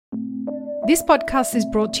This podcast is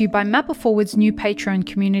brought to you by Mapper Forward's new Patreon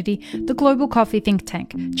community, the Global Coffee Think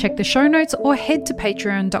Tank. Check the show notes or head to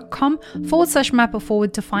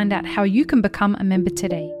patreon.com/mapperforward to find out how you can become a member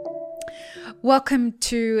today. Welcome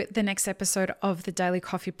to the next episode of the Daily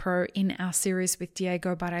Coffee Pro in our series with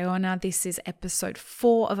Diego Baraona. This is episode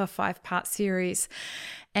 4 of a 5-part series.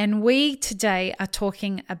 And we today are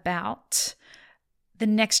talking about the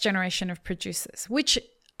next generation of producers, which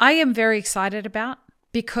I am very excited about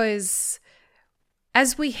because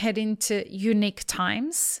as we head into unique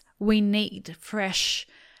times, we need a fresh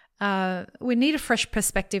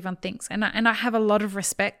perspective on things. And I have a lot of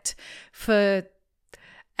respect for,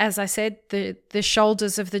 as I said, the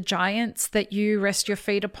shoulders of the giants that you rest your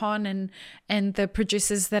feet upon and the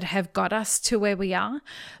producers that have got us to where we are.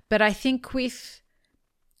 But I think with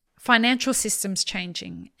financial systems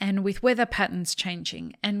changing and with weather patterns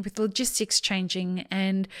changing and with logistics changing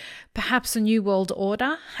and perhaps a new world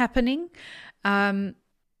order happening,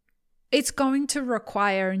 it's going to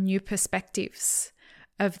require new perspectives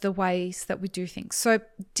of the ways that we do things. So,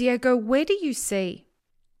 Diego, where do you see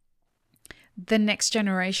the next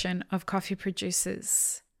generation of coffee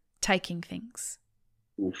producers taking things?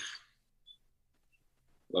 Oof.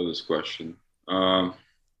 Love this question.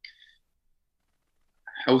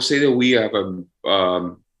 I would say that we have a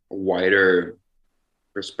wider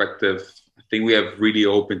perspective. I think we have really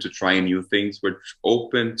open to trying new things. We're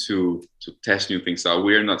open to test new things out.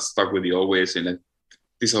 We're not stuck with the old ways and like,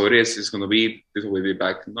 this is how it is. It's gonna be. This will be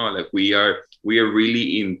back. No, like we are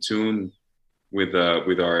really in tune with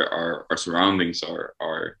our surroundings, our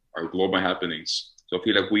global happenings. So I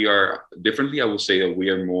feel like we are differently. I would say that we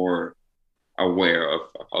are more aware of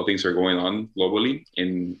how things are going on globally,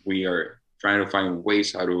 and we are trying to find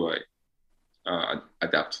ways how to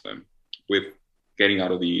adapt to them with getting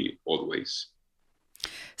out of the old ways.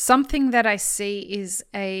 Something that I see is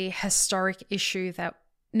a historic issue that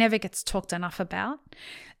never gets talked enough about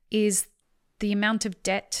is the amount of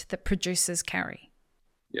debt that producers carry.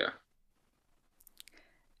 Yeah.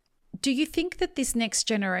 Do you think that this next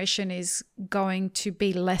generation is going to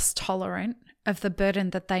be less tolerant of the burden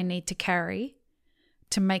that they need to carry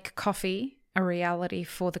to make coffee a reality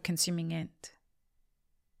for the consuming end?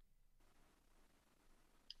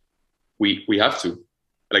 We have to.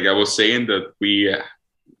 Like I was saying that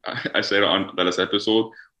I said on the last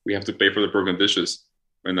episode, we have to pay for the broken dishes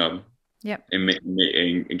and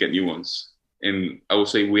get new ones. And I would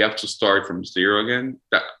say we have to start from zero again.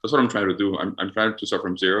 That's what I'm trying to do. I'm trying to start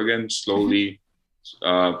from zero again, slowly.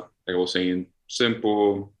 Like I was saying,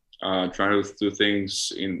 simple, trying to do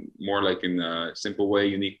things in a simple way,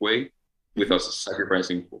 unique way, without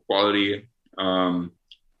sacrificing quality. But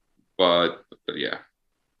yeah.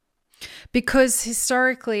 Because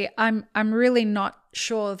historically, I'm really not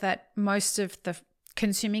sure that most of the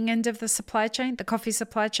consuming end of the supply chain, the coffee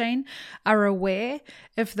supply chain, are aware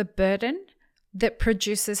of the burden that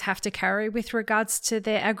producers have to carry with regards to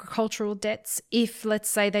their agricultural debts. If, let's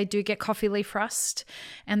say, they do get coffee leaf rust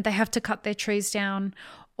and they have to cut their trees down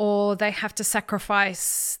or they have to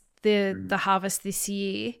sacrifice the harvest this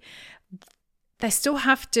year, they still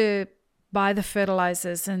have to buy the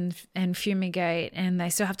fertilizers and fumigate, and they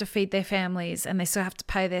still have to feed their families, and they still have to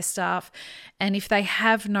pay their staff. And if they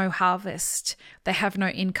have no harvest, they have no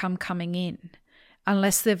income coming in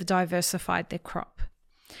unless they've diversified their crop.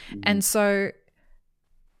 And so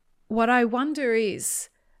what I wonder is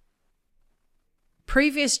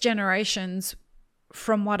previous generations,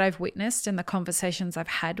 from what I've witnessed and the conversations I've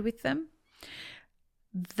had with them,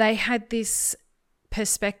 they had this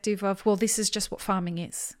perspective of, well, this is just what farming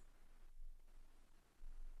is.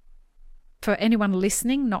 For anyone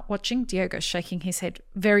listening, not watching, Diego's shaking his head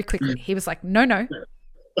very quickly. He was like, no.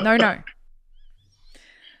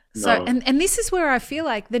 So, and this is where I feel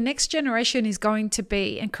like the next generation is going to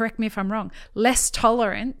be, and correct me if I'm wrong, less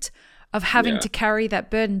tolerant of having to carry that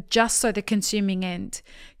burden just so the consuming end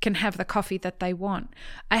can have the coffee that they want.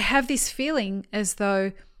 I have this feeling as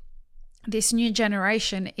though this new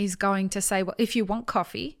generation is going to say, well, if you want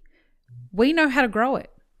coffee, we know how to grow it.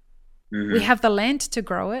 Mm-hmm. We have the land to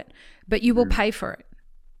grow it, but you will pay for it.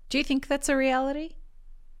 Do you think that's a reality?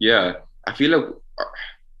 Yeah, I feel like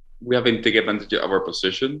we haven't taken advantage of our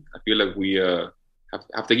position. I feel like we have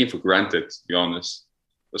taken for granted, to be honest.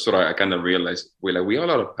 That's what I kind of realized. We have a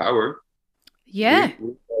lot of power. Yeah.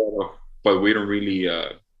 But we don't really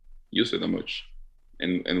use it that much.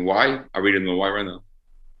 And why? I really don't know why right now.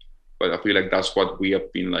 But I feel like that's what we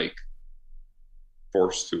have been like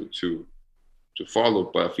forced to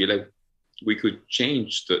follow. But I feel like we could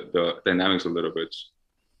change the dynamics a little bit.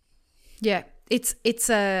 Yeah, it's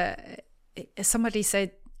somebody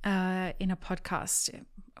said in a podcast,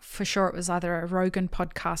 for sure it was either a Rogan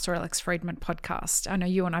podcast or Alex Friedman podcast. I know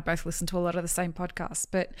you and I both listen to a lot of the same podcasts,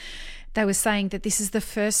 but they were saying that this is the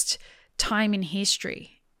first time in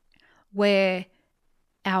history where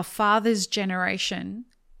our father's generation,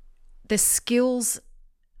 the skills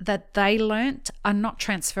that they learnt are not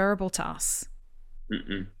transferable to us.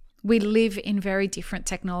 Mm-mm. We live in very different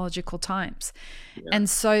technological times. Yeah. And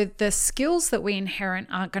so the skills that we inherit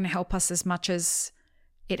aren't going to help us as much as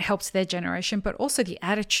it helps their generation, but also the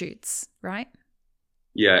attitudes, right?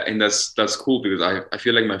 Yeah, and that's cool because I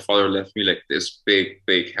feel like my father left me like this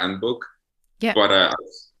big handbook. Yeah. But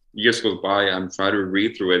years goes by, I'm trying to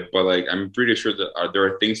read through it, but like I'm pretty sure that there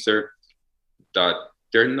are things there that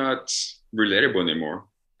they're not relatable anymore.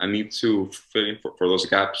 I need to fill in for those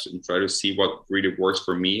gaps and try to see what really works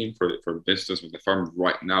for me and for business with the farm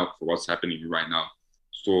right now, for what's happening right now.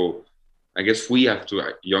 So I guess we have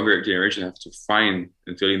to, younger generation have to find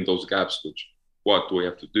and fill in those gaps, which what do we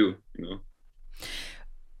have to do, you know?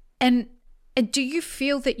 And do you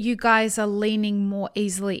feel that you guys are leaning more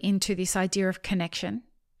easily into this idea of connection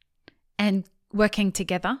and working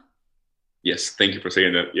together? Yes, thank you for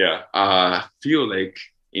saying that. Yeah, I feel like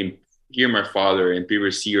in here, my father and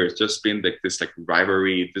previous years, just been like this like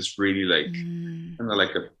rivalry, this really like kind of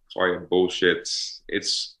like a bullshit.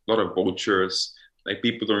 It's a lot of vultures. Like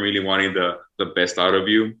people don't really wanting the best out of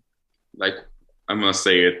you. Like I'm gonna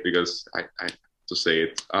say it because I have to say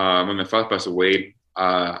it. When my father passed away,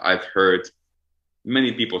 I've heard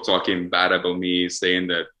many people talking bad about me, saying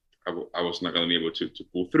that I was not gonna be able to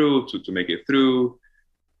pull through, to make it through,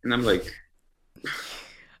 and I'm like,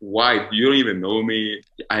 why? You don't even know me.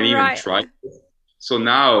 I didn't even try. So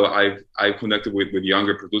now I've connected with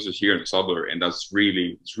younger producers here in El Salvador, and it's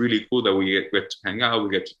really cool that we get to hang out, we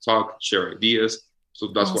get to talk, share ideas. So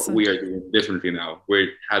that's awesome. What we are doing differently now.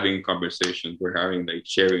 We're having conversations. We're having like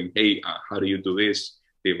sharing. Hey, how do you do this?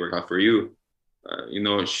 They work out for you.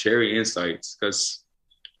 Sharing insights, because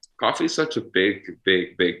coffee is such a big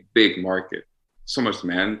market. So much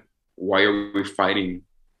demand. Why are we fighting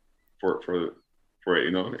for it?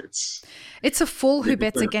 You know, it's a fool who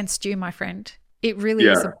bets against you, my friend. It really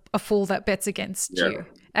is a fool that bets against you.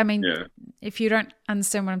 I mean, if you don't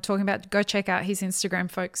understand what I'm talking about, go check out his Instagram,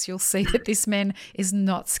 folks. You'll see that this man is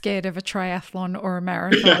not scared of a triathlon or a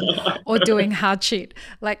marathon or doing hard shit.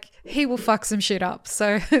 Like, he will fuck some shit up.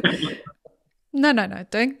 So no,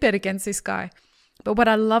 don't bet against this guy. But what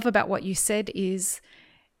I love about what you said is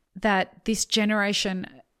that this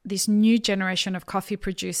new generation of coffee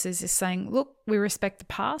producers is saying, look, we respect the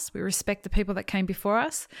past, we respect the people that came before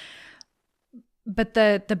us, but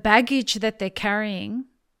the baggage that they're carrying,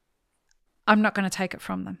 I'm not going to take it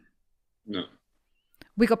from them. No.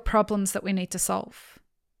 We got problems that we need to solve.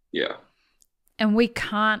 Yeah. And we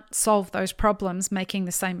can't solve those problems making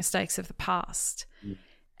the same mistakes of the past.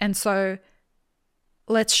 And so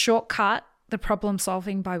let's shortcut the problem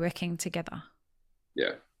solving by working together.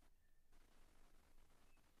 Yeah.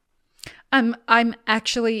 I'm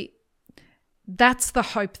actually, that's the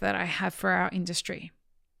hope that I have for our industry.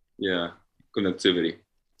 Yeah, connectivity.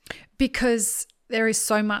 Because there is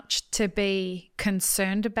so much to be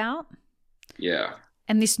concerned about. Yeah.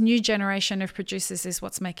 And this new generation of producers is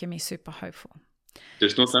what's making me super hopeful.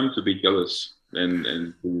 There's no time to be jealous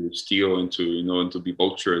and to steal and to be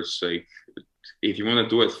vultures. Like, if you want to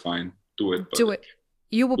do it, fine, do it. Do it.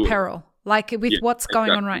 You will peril. Like with what's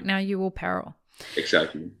going on right now, you will peril.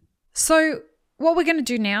 Exactly. So what we're going to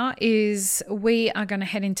do now is we are going to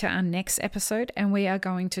head into our next episode and we are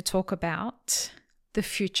going to talk about the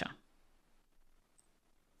future.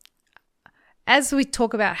 As we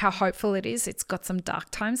talk about how hopeful it is, it's got some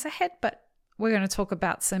dark times ahead, but we're going to talk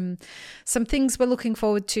about some things we're looking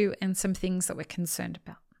forward to and some things that we're concerned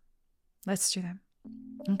about. Let's do that.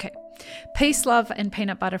 Okay. Peace, love, and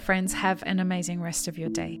peanut butter, friends. Have an amazing rest of your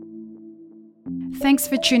day. Thanks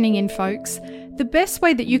for tuning in, folks. The best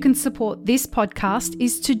way that you can support this podcast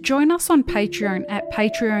is to join us on Patreon at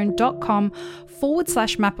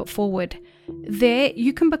patreon.com/mapitforward. There,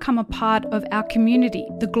 you can become a part of our community,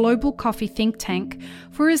 the Global Coffee Think Tank,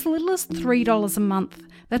 for as little as $3 a month.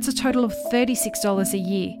 That's a total of $36 a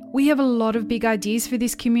year. We have a lot of big ideas for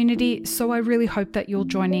this community, so I really hope that you'll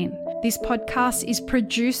join in. This podcast is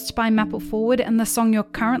produced by Map It Forward, and the song you're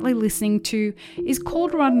currently listening to is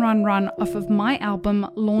called Run Run Run off of my album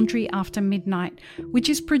Laundry After Midnight, which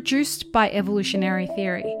is produced by Evolutionary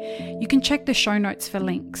Theory. You can check the show notes for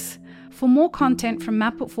links. For more content from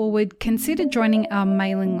Map It Forward, consider joining our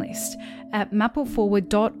mailing list at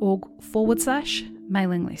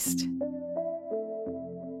mapitforward.org/mailing list.